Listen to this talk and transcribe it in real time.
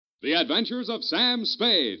The Adventures of Sam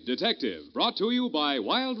Spade, Detective, brought to you by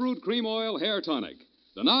Wild Root Cream Oil Hair Tonic,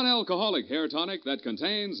 the non-alcoholic hair tonic that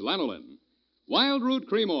contains lanolin. Wild Root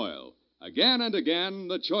Cream Oil, again and again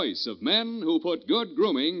the choice of men who put good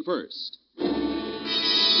grooming first.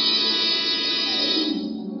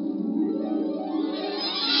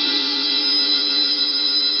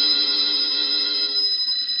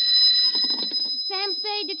 Sam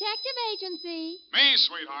Spade Detective Agency. Me,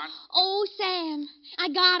 sweetheart. Oh, Sam,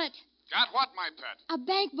 I got it. Got what, my pet? A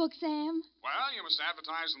bank book, Sam. Well, you must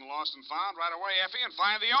advertise in the Lost and Found right away, Effie, and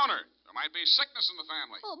find the owner. There might be sickness in the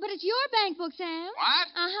family. Oh, but it's your bank book, Sam. What?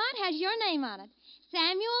 Uh-huh, it has your name on it.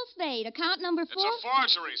 Samuel Spade, account number 4. It's a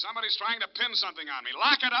forgery. Somebody's trying to pin something on me.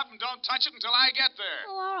 Lock it up and don't touch it until I get there.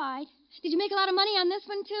 Oh, all right. Did you make a lot of money on this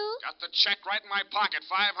one, too? Got the check right in my pocket,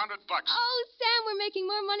 $500. Oh, Sam, we're making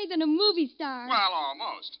more money than a movie star. Well,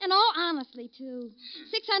 almost. And all honestly, too.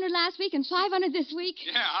 600 last week and 500 this week.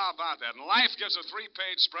 Yeah, how about that? And life gives a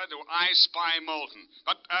 3-page spread to I Spy Moulton.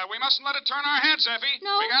 But we mustn't let it turn our heads, Effie.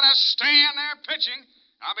 No. We gotta stay in there pitching.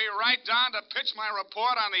 I'll be right down to pitch my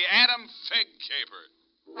report on the Adam Figg caper.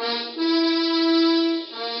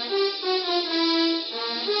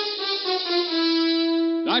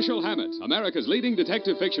 Dashiell Hammett, America's leading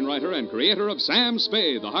detective fiction writer and creator of Sam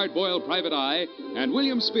Spade, the hard-boiled private eye, and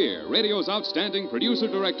William Spear, radio's outstanding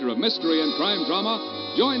producer-director of mystery and crime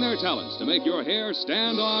drama, join their talents to make your hair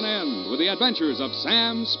stand on end with the Adventures of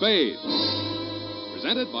Sam Spade.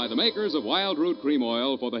 Presented by the makers of Wild Root Cream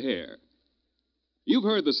Oil for the hair. You've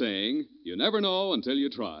heard the saying, you never know until you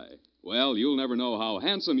try. Well, you'll never know how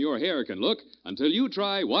handsome your hair can look until you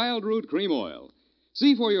try Wild Root Cream Oil.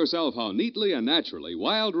 See for yourself how neatly and naturally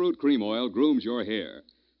Wild Root Cream Oil grooms your hair.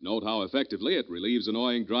 Note how effectively it relieves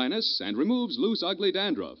annoying dryness and removes loose, ugly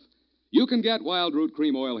dandruff. You can get Wild Root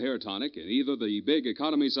Cream Oil Hair Tonic in either the big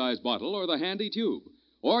economy-size bottle or the handy tube.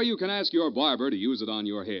 Or you can ask your barber to use it on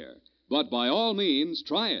your hair. But by all means,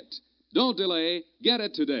 try it. Don't delay. Get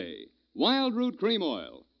it today. Wild Root Cream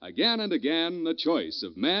Oil. Again and again, the choice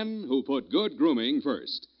of men who put good grooming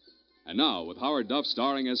first. And now, with Howard Duff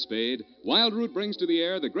starring as Spade, Wild Root brings to the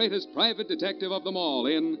air the greatest private detective of them all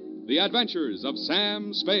in The Adventures of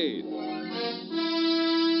Sam Spade.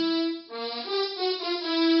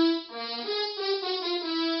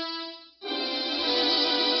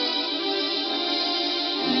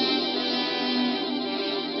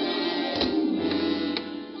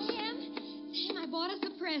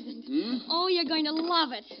 Oh, you're going to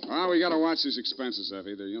love it. Well, we gotta watch these expenses,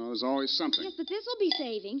 Effie. There's always something. Yes, but this will be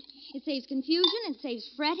saving. It saves confusion. It saves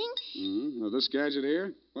fretting. Now, this gadget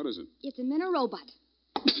here, what is it? It's a minute robot.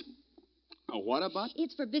 A what about?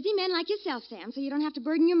 It's for busy men like yourself, Sam, so you don't have to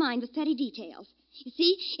burden your mind with petty details. You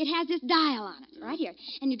see, it has this dial on it, right here.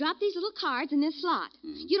 And you drop these little cards in this slot.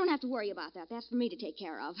 You don't have to worry about that. That's for me to take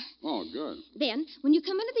care of. Oh, good. Then, when you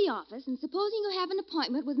come into the office, and supposing you have an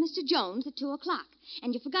appointment with Mr. Jones at 2 o'clock,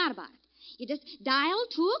 and you forgot about it, you just dial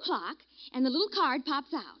 2 o'clock, and the little card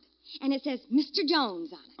pops out. And it says Mr.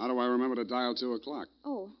 Jones on it. How do I remember to dial 2 o'clock?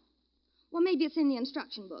 Oh. Well, maybe it's in the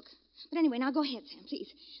instruction book. But anyway, now go ahead, Sam,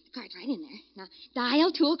 please. The card's right in there. Now,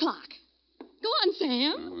 dial 2 o'clock. Go on,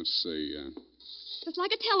 Sam. Let's see. Just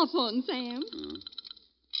like a telephone, Sam.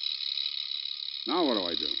 Now what do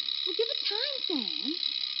I do? Well, give it time, Sam.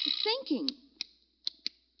 It's thinking.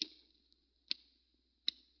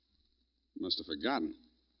 Must have forgotten.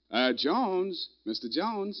 Jones. Mr.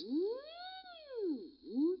 Jones.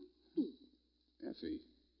 Effie,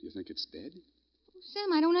 do you think it's dead? Oh,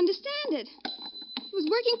 Sam, I don't understand it. It was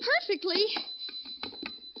working perfectly.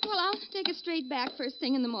 Well, I'll take it straight back first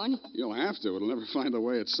thing in the morning. You'll have to. It'll never find the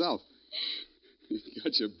way itself. You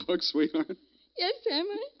got your book, sweetheart? Yes, Sam,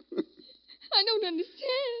 I don't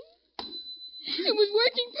understand. It was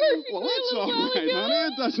working perfectly. Well, that's all right, honey.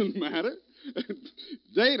 It doesn't matter.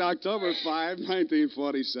 Date October 5,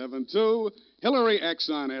 1947, to Hillary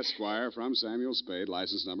Exxon Esquire from Samuel Spade,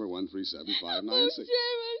 license number 137596.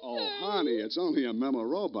 Oh, honey, it's only a memo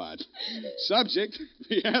robot. Subject,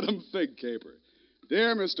 the Adam Figg caper.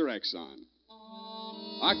 Dear Mr. Exxon,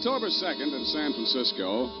 October 2nd in San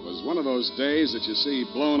Francisco was one of those days that you see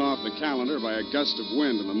blown off the calendar by a gust of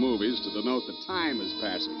wind in the movies to denote the time is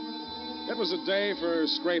passing. It was a day for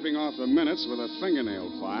scraping off the minutes with a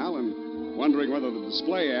fingernail file and wondering whether the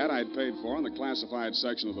display ad I'd paid for in the classified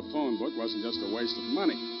section of the phone book wasn't just a waste of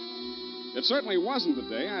money. It certainly wasn't the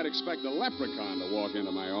day I'd expect a leprechaun to walk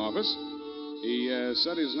into my office. He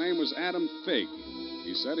said his name was Adam Figg.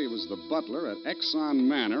 He said he was the butler at Exxon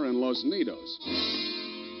Manor in Los Nidos.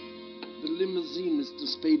 The limousine, Mr.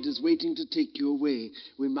 Spade, is waiting to take you away.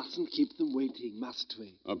 We mustn't keep them waiting, must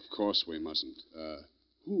we? Of course we mustn't.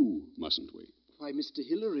 Who mustn't we? Why, Mr.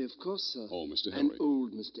 Hillary, of course, sir. Oh, Mr. And Hillary.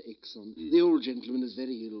 old Mr. Exon. The old gentleman is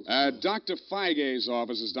very ill. Dr. Figg's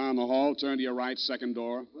office is down the hall. Turn to your right, second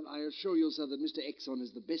door. Well, I assure you, sir, that Mr. Exon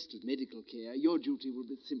is the best of medical care. Your duty will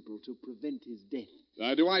be simple, to prevent his death.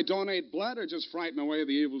 Do I donate blood or just frighten away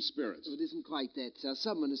the evil spirits? Oh, it isn't quite that, sir.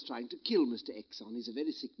 Someone is trying to kill Mr. Exon. He's a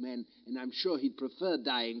very sick man, and I'm sure he'd prefer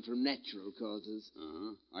dying from natural causes.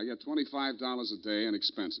 I get $25 a day in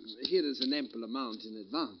expenses. Here is an ample amount in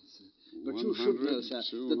advance. But you should know, sir,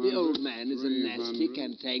 that the old man is a nasty,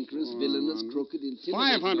 cantankerous, villainous, crooked,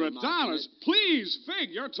 intimidating... $500? Please, Figg,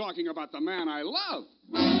 you're talking about the man I love.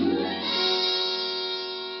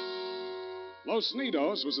 Los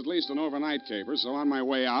Nidos was at least an overnight caper, so on my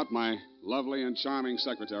way out, my lovely and charming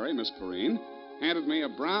secretary, Miss Perrine, handed me a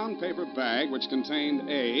brown paper bag which contained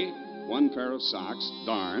A, one pair of socks,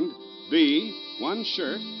 darned, B, one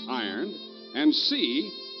shirt, ironed, and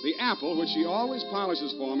C, the apple which she always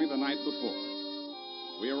polishes for me the night before.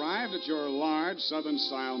 We arrived at your large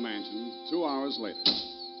Southern-style mansion 2 hours later.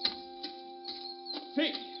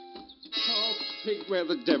 Figg! Oh, Figg, where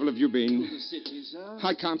the devil have you been? The city, sir.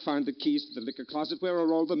 I can't find the keys to the liquor closet. Where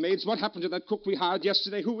are all the maids? What happened to that cook we hired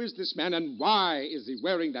yesterday? Who is this man, and why is he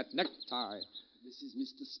wearing that necktie? This is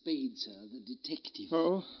Mr. Spade, sir, the detective.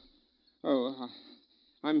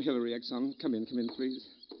 I'm Hillary Exon. Come in, please.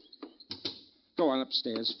 Go on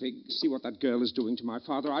upstairs, Figg. See what that girl is doing to my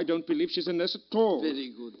father. I don't believe she's a nurse at all.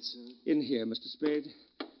 Very good, sir. In here, Mr. Spade.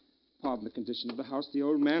 Pardon the condition of the house. The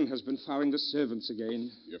old man has been firing the servants again.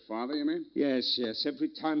 Your father, you mean? Yes. Every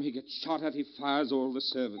time he gets shot at, he fires all the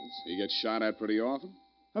servants. He gets shot at pretty often?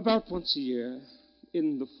 About once a year,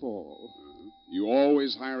 in the fall. You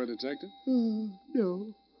always hire a detective?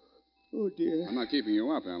 No. Oh, dear. I'm not keeping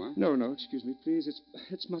you up, am I? No, excuse me, please.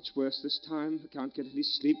 It's much worse this time. I can't get any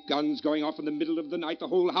sleep. Guns going off in the middle of the night. The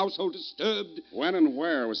whole household disturbed. When and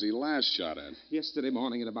where was he last shot at? Yesterday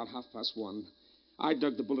morning at about 1:30. I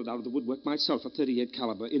dug the bullet out of the woodwork myself, a .38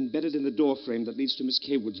 caliber, embedded in the door frame that leads to Miss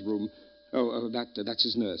Kaywood's room. That's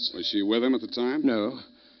his nurse. Was she with him at the time?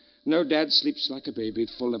 No, Dad sleeps like a baby,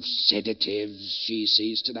 full of sedatives. She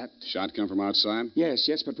sees to that. Shot come from outside? Yes,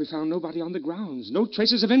 but we found nobody on the grounds. No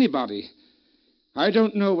traces of anybody. I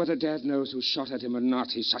don't know whether Dad knows who shot at him or not.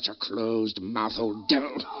 He's such a closed-mouthed old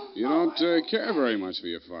devil. You don't care very much for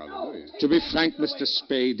your father, do you? To be frank, Mr.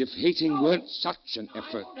 Spade, if hating weren't such an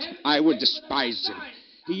effort, I would despise him.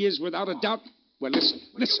 He is without a doubt... Well, listen.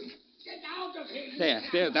 Get out of here!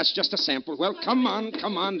 There, that's just a sample. Well, come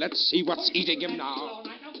on, let's see what's eating him now. All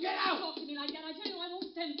right, now get out! Talk to me like that. I tell you, I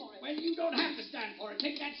won't stand for it. Well, you don't have to stand for it.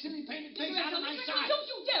 Take that silly painted face out of my sight. Don't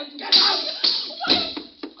you dare to. Get out!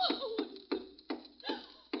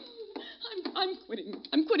 I'm quitting.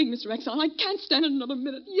 I'm quitting, Mr. Exon. I can't stand it another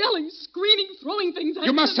minute. Yelling, screaming, throwing things at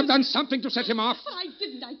You must have done something to set him off. But I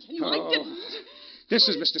didn't, I tell you. I didn't. This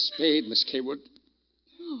is Mr. Spade, Miss Kaywood.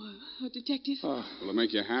 Oh, a detective? Will it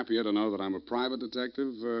make you happier to know that I'm a private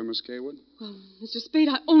detective, Miss Kaywood? Well, Mr. Spade,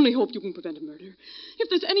 I only hope you can prevent a murder. If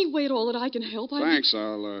there's any way at all that I can help, Thanks.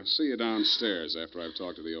 I'll see you downstairs after I've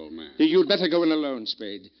talked to the old man. You'd better go in alone,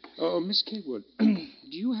 Spade. Oh, Miss Kaywood,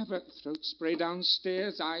 do you have a throat spray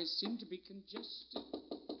downstairs? I seem to be congested.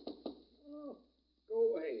 Oh, go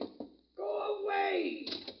away. Go away!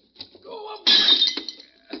 Go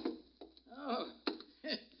away! Oh,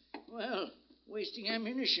 well, wasting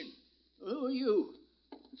ammunition. Who are you?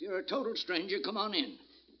 If you're a total stranger, come on in.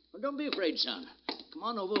 Well, don't be afraid, son. Come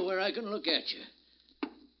on over where I can look at you.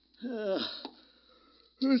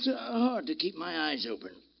 It's hard to keep my eyes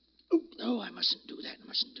open. Oh, I mustn't do that.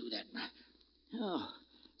 Oh,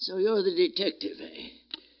 so you're the detective, eh?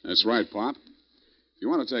 That's right, Pop. If you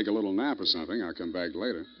want to take a little nap or something, I'll come back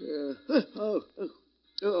later.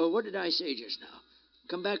 What did I say just now?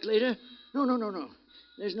 Come back later? No.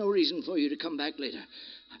 There's no reason for you to come back later.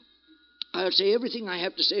 I'll say everything I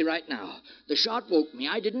have to say right now. The shot woke me.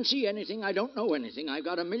 I didn't see anything. I don't know anything. I've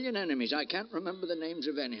got a million enemies. I can't remember the names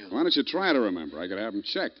of any of them. Why don't you try to remember? I could have them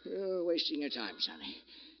checked. You're wasting your time, Sonny.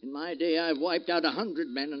 In my day, I've wiped out 100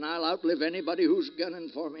 men, and I'll outlive anybody who's gunning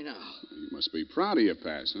for me now. You must be proud of your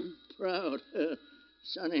past, huh? Proud?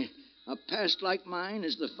 Sonny, a past like mine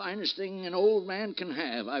is the finest thing an old man can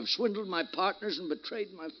have. I've swindled my partners and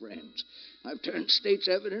betrayed my friends. I've turned state's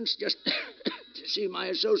evidence just to see my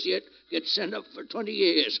associate get sent up for 20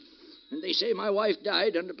 years. And they say my wife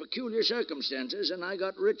died under peculiar circumstances, and I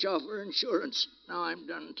got rich off her insurance. Now I'm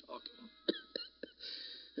done talking.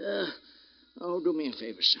 Do me a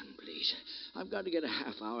favor, son, please. I've got to get a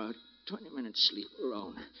half hour, 20 minutes sleep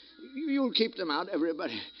alone. You'll keep them out,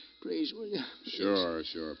 everybody. Please, will you?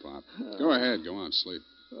 Sure, Pop. Go ahead. Go on, sleep.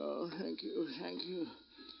 Oh, thank you.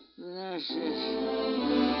 Gracias.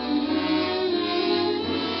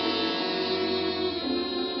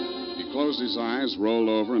 closed his eyes, rolled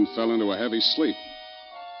over, and fell into a heavy sleep.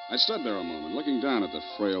 I stood there a moment, looking down at the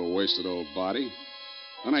frail, wasted old body.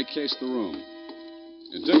 Then I cased the room.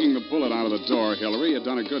 In digging the bullet out of the door, Hillary had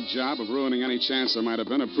done a good job of ruining any chance there might have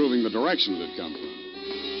been of proving the direction it had come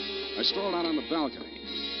from. I strolled out on the balcony.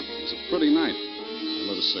 It was a pretty night. I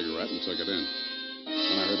lit a cigarette and took it in.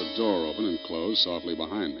 Then I heard a door open and close softly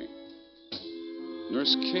behind me.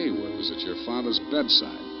 Nurse Kaywood was at your father's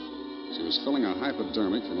bedside. She was filling a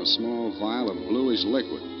hypodermic from a small vial of bluish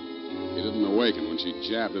liquid. He didn't awaken when she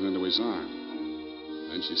jabbed it into his arm.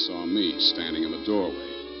 Then she saw me standing in the doorway.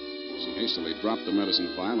 She hastily dropped the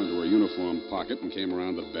medicine vial into her uniform pocket and came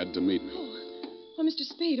around the bed to meet me. Oh, Mr.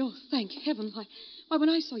 Spade, oh, thank heaven. Why, when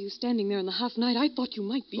I saw you standing there in the half night, I thought you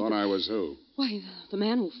might be... Thought I was who? Why, the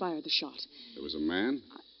man who fired the shot. There was a man?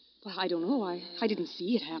 Well, I don't know. I didn't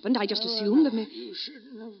see it happened. I just assumed that... You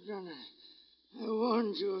shouldn't have done it. I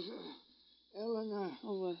warned you, Eleanor.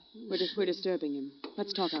 Oh, we're disturbing him.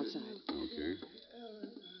 Let's talk outside. Okay.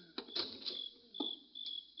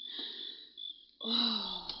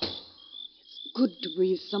 Oh, it's good to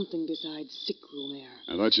breathe something besides sick room air.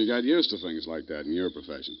 I thought you got used to things like that in your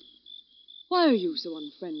profession. Why are you so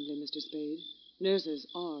unfriendly, Mr. Spade? Nurses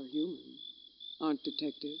are human, aren't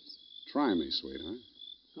detectives? Try me, sweetheart.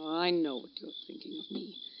 Oh, I know what you're thinking of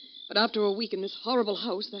me. But after a week in this horrible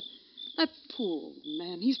house, that poor old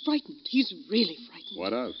man, he's frightened. He's really frightened.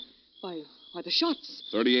 What of? Why, the shots.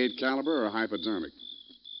 38 caliber or hypodermic?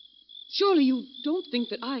 Surely you don't think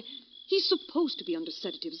that He's supposed to be under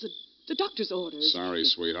sedatives. The doctor's orders. Sorry,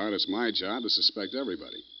 sweetheart. It's my job to suspect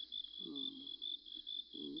everybody.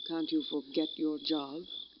 Can't you forget your job,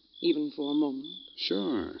 even for a moment?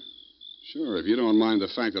 Sure. If you don't mind the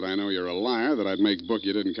fact that I know you're a liar, that I'd make book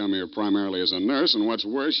you didn't come here primarily as a nurse, and what's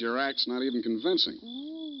worse, your act's not even convincing.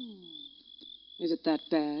 Oh. Is it that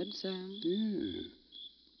bad, Sam? Yeah.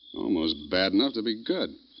 Almost bad enough to be good.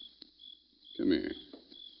 Come here.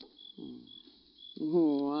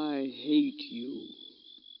 Oh, I hate you.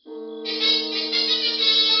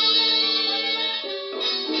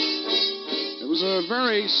 It was a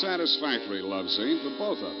very satisfactory love scene for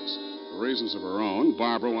both of us. For reasons of her own,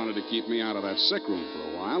 Barbara wanted to keep me out of that sick room for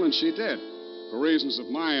a while, and she did. For reasons of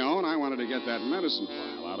my own, I wanted to get that medicine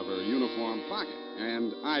vial out of her uniform pocket,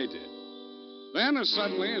 and I did. Then, as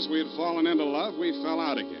suddenly as we had fallen into love, we fell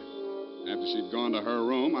out again. After she'd gone to her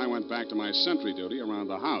room, I went back to my sentry duty around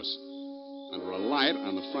the house. Under a light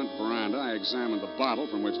on the front veranda, I examined the bottle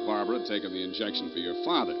from which Barbara had taken the injection for your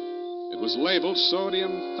father. It was labeled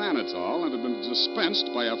sodium thanatol and had been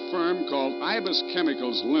dispensed by a firm called Ibis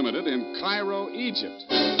Chemicals Limited in Cairo, Egypt.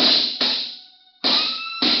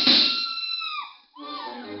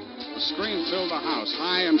 The scream filled the house,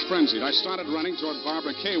 high and frenzied. I started running toward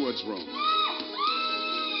Barbara Kaywood's room.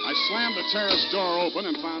 I slammed the terrace door open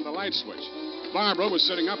and found the light switch. Barbara was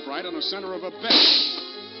sitting upright in the center of a bed.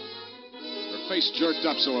 Her face jerked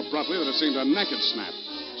up so abruptly that it seemed her neck had snapped.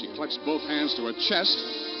 She clutched both hands to her chest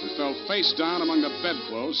and fell face down among the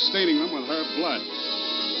bedclothes, staining them with her blood.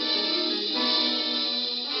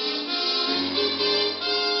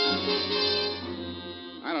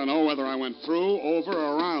 I don't know whether I went through, over,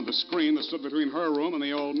 or around the screen that stood between her room and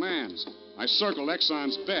the old man's. I circled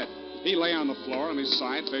Exxon's bed. He lay on the floor on his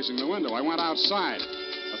side facing the window. I went outside.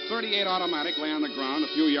 A .38 automatic lay on the ground a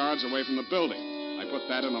few yards away from the building. I put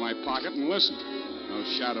that into my pocket and listened. No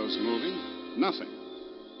shadows moving. Nothing.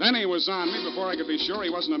 Then he was on me before I could be sure he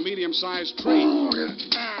wasn't a medium-sized tree.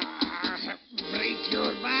 Break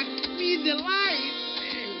your back. Be the light.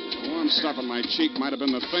 The warm stuff on my cheek might have been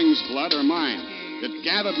the thing's blood or mine. It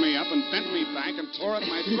gathered me up and bent me back and tore at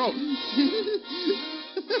my throat.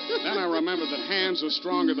 Then I remembered that hands are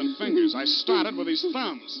stronger than fingers. I started with his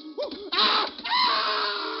thumbs.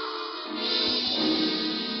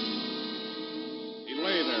 He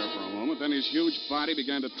lay there for a moment, then his huge body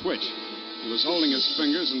began to twitch. He was holding his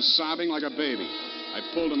fingers and sobbing like a baby. I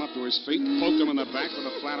pulled him up to his feet, poked him in the back with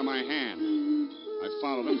the flat of my hand. I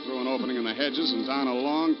followed him through an opening in the hedges and down a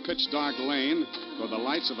long, pitch-dark lane toward the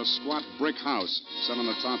lights of a squat brick house set on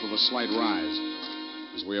the top of a slight rise.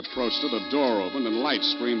 As we approached it, a door opened and light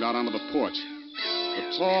streamed out onto the porch.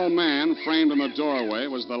 The tall man framed in the doorway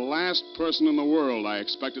was the last person in the world I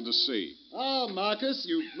expected to see. Ah, Marcus,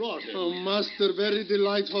 you brought him. Oh, master, very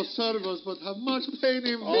delightful service, but have much pain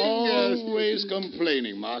in fingers. Always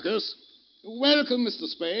complaining, Marcus. Welcome, Mr.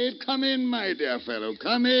 Spade. Come in, my dear fellow.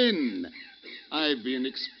 Come in. I've been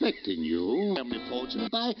expecting you. Family fortune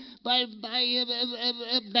by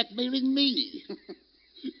blackmailing me.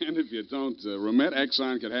 And if you don't remit,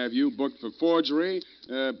 Exxon could have you booked for forgery,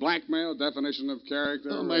 blackmail, definition of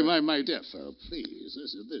character. Oh, my dear fellow, please.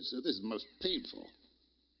 This is most painful.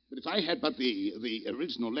 But if I had but the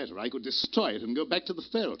original letter, I could destroy it and go back to the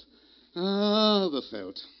felt. Ah, the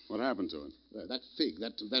felt. What happened to it? That Figg,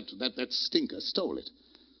 that stinker stole it.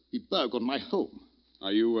 He burgled my home.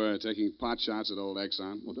 Are you taking pot shots at old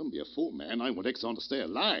Exxon? Well, don't be a fool, man. I want Exxon to stay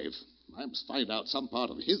alive. I must find out some part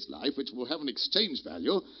of his life which will have an exchange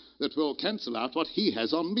value that will cancel out what he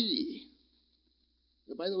has on me.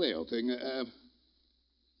 By the way, old thing,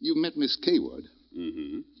 you met Miss Kaywood.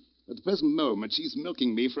 Mm-hmm. At the present moment, she's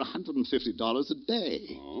milking me for $150 a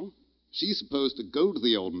day. Oh? She's supposed to goad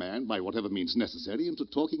the old man, by whatever means necessary, into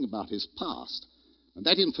talking about his past. And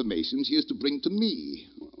that information she is to bring to me.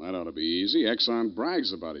 Well, that ought to be easy. Exxon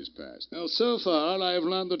brags about his past. Now, so far, I've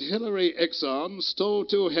learned that Hillary Exxon stole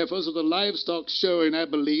 2 heifers at a livestock show in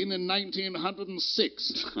Abilene in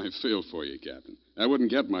 1906. I feel for you, Captain. That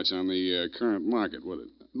wouldn't get much on the current market, would it?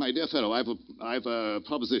 My dear fellow, I've a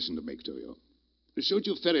proposition to make to you. Should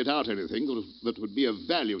you ferret out anything that would be of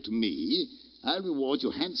value to me, I'll reward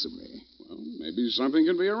you handsomely. Well, maybe something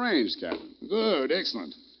can be arranged, Captain. Good,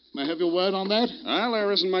 excellent. May I have your word on that? Well,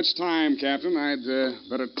 there isn't much time, Captain. I'd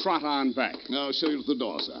better trot on back. I'll show you to the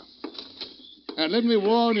door, sir. And let me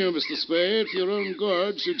warn you, Mr. Spade, for your own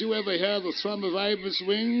good, should you ever hear the thrum of Ibis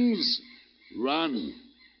wings, run,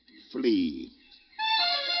 flee.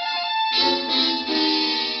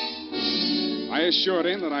 I assured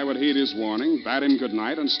him that I would heed his warning, bade him good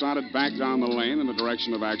night, and started back down the lane in the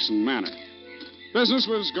direction of Action Manor. Business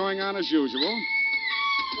was going on as usual.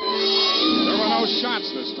 There were no shots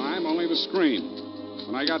this time, only the scream.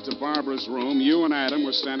 When I got to Barbara's room, you and Adam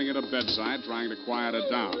were standing at her bedside trying to quiet her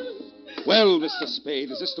down. Well, Mr. Spade,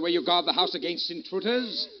 is this the way you guard the house against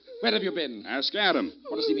intruders? Where have you been? Ask Adam.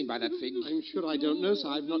 What does he mean by that, Figg? I'm sure I don't know, sir.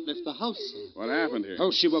 I've not left the house, sir. What happened here?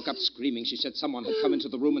 Oh, she woke up screaming. She said someone had come into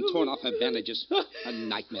the room and torn off her bandages. A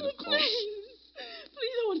nightmare, of course.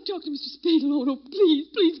 Please, I want to talk to Mr. Spade alone. Oh,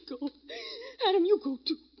 please go. Adam, you go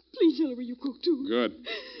too. Please, Hillary, you go too. Good.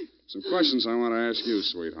 Some questions I want to ask you,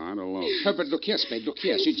 sweetheart, alone. Oh, but look here, Spade, look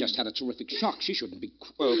here. She just had a terrific shock. She shouldn't be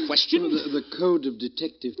questioned. Well, the code of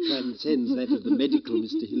detective transcends that of the medical,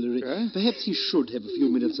 Mr. Hillary. Perhaps he should have a few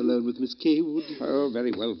minutes alone with Miss Kaywood. Oh,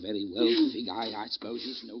 very well, Figg. I suppose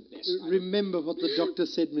you know best. Remember what the doctor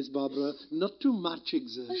said, Miss Barbara. Not too much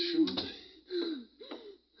exertion.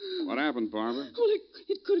 What happened, Barbara? Well,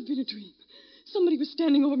 it could have been a dream. Somebody was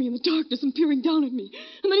standing over me in the darkness and peering down at me.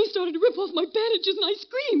 And then he started to rip off my bandages, and I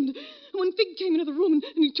screamed. And when Figg came into the room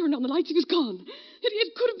and he turned on the lights, he was gone.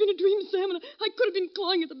 It could have been a dream, Sam, and I could have been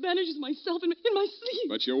clawing at the bandages myself in my sleep.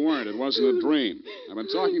 But you weren't. It wasn't a dream. I've been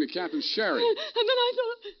talking to Captain Sherry. And then I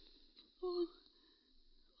thought...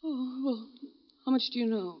 well, how much do you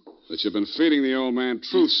know? That you've been feeding the old man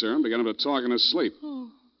truth serum to get him to talk in his sleep. Oh,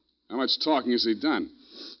 How much talking has he done?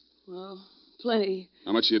 well, plenty.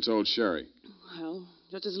 How much you told Sherry? Well,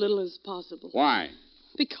 just as little as possible. Why?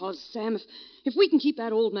 Because, Sam, if we can keep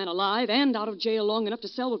that old man alive and out of jail long enough to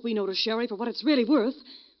sell what we know to Sherry for what it's really worth,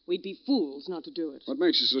 we'd be fools not to do it. What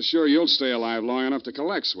makes you so sure you'll stay alive long enough to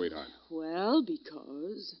collect, sweetheart? Well,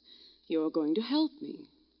 because you're going to help me,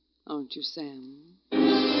 aren't you, Sam?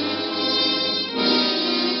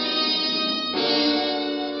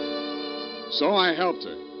 So I helped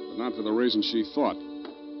her, but not for the reason she thought.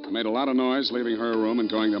 I made a lot of noise leaving her room and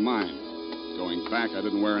going to mine. Going back, I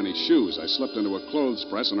didn't wear any shoes. I slipped into a clothes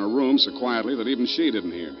press in her room so quietly that even she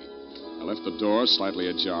didn't hear me. I left the door slightly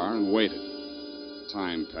ajar and waited.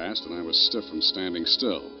 Time passed, and I was stiff from standing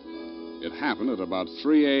still. It happened at about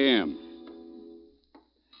 3 a.m.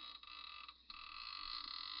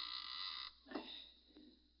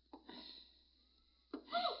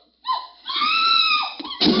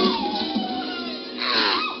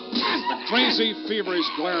 Crazy, feverish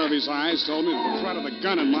glare of his eyes told me that the threat of the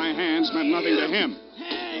gun in my hands meant nothing to him.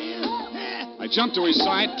 I jumped to his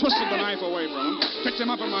side, twisted the knife away from him, picked him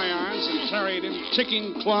up in my arms, and carried him,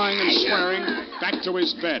 kicking, clawing, and swearing, back to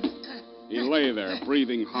his bed. He lay there,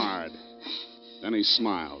 breathing hard. Then he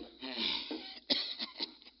smiled.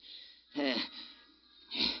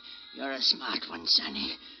 You're a smart one,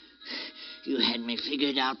 Sonny. You had me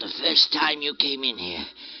figured out the first time you came in here,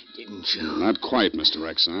 didn't you? Not quite, Mr.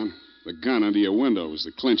 Exxon. The gun under your window was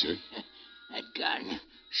the clincher. That gun?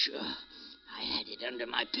 Sure. I had it under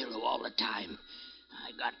my pillow all the time.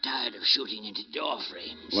 I got tired of shooting into door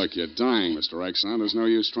frames. Look, you're dying, Mr. Exxon. There's no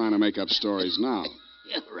use trying to make up stories now.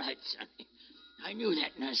 You're right, Sonny. I knew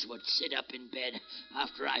that nurse would sit up in bed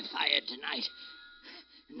after I fired tonight.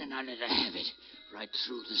 And then I let her have it right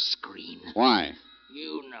through the screen. Why?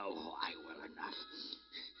 You know why well enough.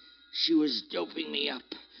 She was doping me up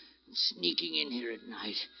and sneaking in here at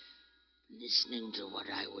night, listening to what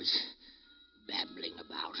I was babbling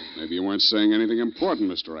about. Maybe you weren't saying anything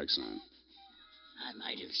important, Mr. Exxon. I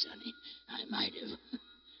might have, Sonny. I might have.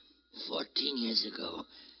 14 years ago,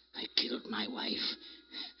 I killed my wife.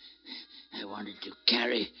 I wanted to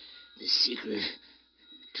carry the secret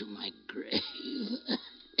to my grave.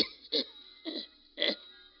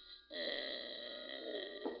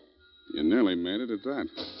 You nearly made it at that.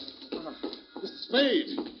 Mr.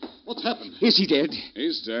 Spade, what's happened? Is he dead?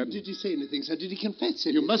 He's dead. Did he say anything, sir? Did he confess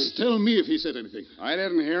anything? You must tell me if he said anything. I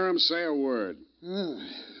didn't hear him say a word. Ah,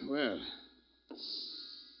 well.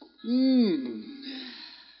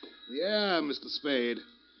 Yeah, Mr. Spade.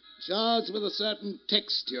 Charged with a certain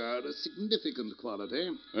texture, a significant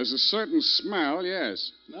quality. There's a certain smell,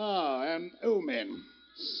 yes. Ah, and omen.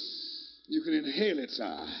 You can inhale it,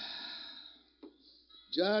 sir.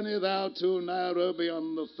 Journey thou to Nairobi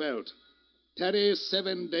on the veldt. Tarry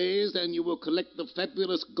 7 days, and you will collect the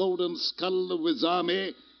fabulous golden skull of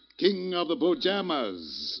Wizami, king of the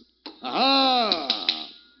Bojamas. Aha!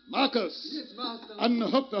 Marcus! Yes, master.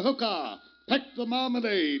 Unhook the hooker. Pack the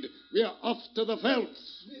marmalade. We are off to the veldt.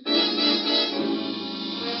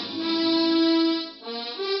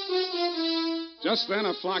 Just then,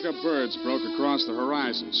 a flock of birds broke across the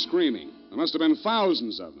horizon, screaming. There must have been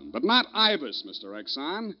thousands of them, but not ibis, Mr.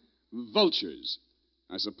 Exxon. Vultures.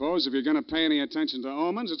 I suppose if you're going to pay any attention to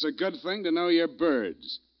omens, it's a good thing to know your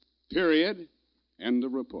birds. Period. End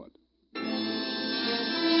of report.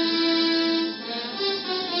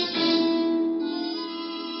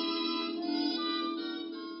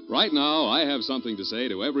 Right now, I have something to say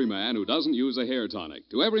to every man who doesn't use a hair tonic,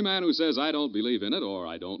 to every man who says I don't believe in it or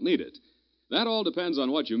I don't need it. That all depends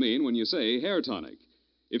on what you mean when you say hair tonic.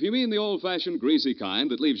 If you mean the old-fashioned greasy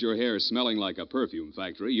kind that leaves your hair smelling like a perfume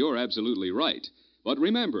factory, you're absolutely right. But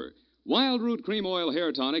remember, Wild Root Cream Oil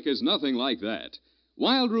Hair Tonic is nothing like that.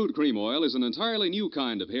 Wild Root Cream Oil is an entirely new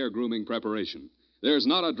kind of hair grooming preparation. There's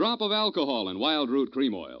not a drop of alcohol in Wild Root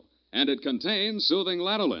Cream Oil, and it contains soothing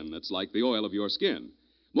lanolin that's like the oil of your skin.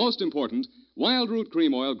 Most important, Wild Root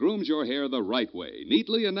Cream Oil grooms your hair the right way,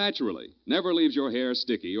 neatly and naturally, never leaves your hair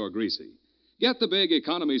sticky or greasy. Get the big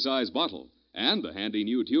economy-size bottle and the handy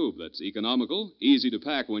new tube that's economical, easy to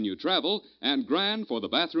pack when you travel, and grand for the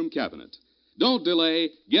bathroom cabinet. Don't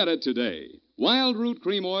delay, get it today. Wild Root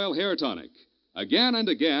Cream Oil Hair Tonic. Again and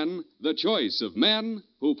again, the choice of men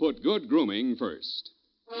who put good grooming first.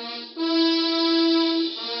 Well,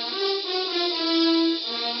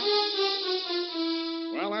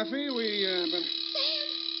 Effie, Sam, the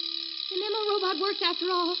memo robot works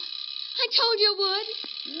after all. I told you it would.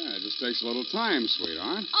 Yeah, it just takes a little time,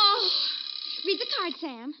 sweetheart. Oh, read the card,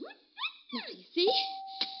 Sam. Now, you see?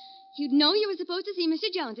 You'd know you were supposed to see Mr.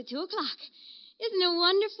 Jones at 2 o'clock. Isn't it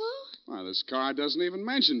wonderful? Well, this card doesn't even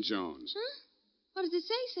mention Jones. Huh? What does it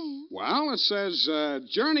say, Sam? Well, it says,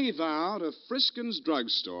 journey thou to Friskin's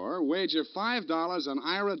drugstore, wager $5 on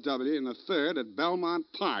Ira W. in the 3rd at Belmont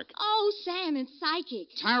Park. Oh, Sam, it's psychic.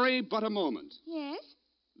 Tarry but a moment. Yes?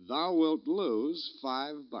 Thou wilt lose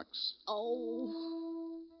 $5. Oh.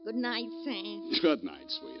 Good night, Sam. Good night,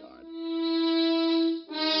 sweetheart.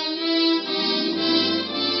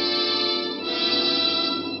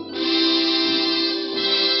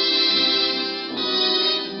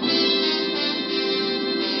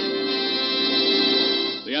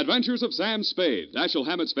 The Adventures of Sam Spade, Dashiell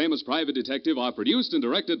Hammett's famous private detective, are produced and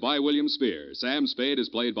directed by William Spear. Sam Spade is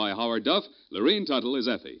played by Howard Duff. Lurene Tuttle is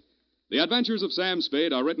Effie. The Adventures of Sam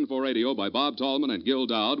Spade are written for radio by Bob Tallman and Gil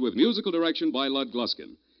Dowd, with musical direction by Lud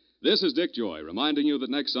Gluskin. This is Dick Joy, reminding you that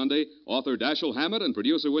next Sunday, author Dashiell Hammett and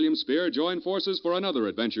producer William Spear join forces for another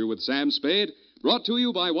adventure with Sam Spade, brought to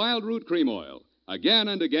you by Wild Root Cream Oil. Again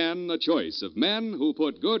and again, the choice of men who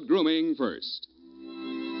put good grooming first.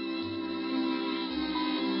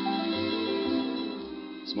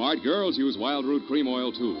 Smart girls use Wild Root Cream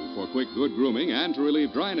Oil, too, for quick, good grooming and to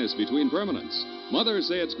relieve dryness between permanents. Mothers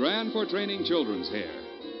say it's grand for training children's hair.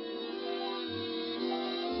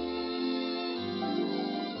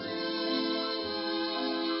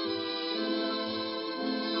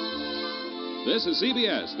 This is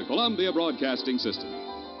CBS, the Columbia Broadcasting System.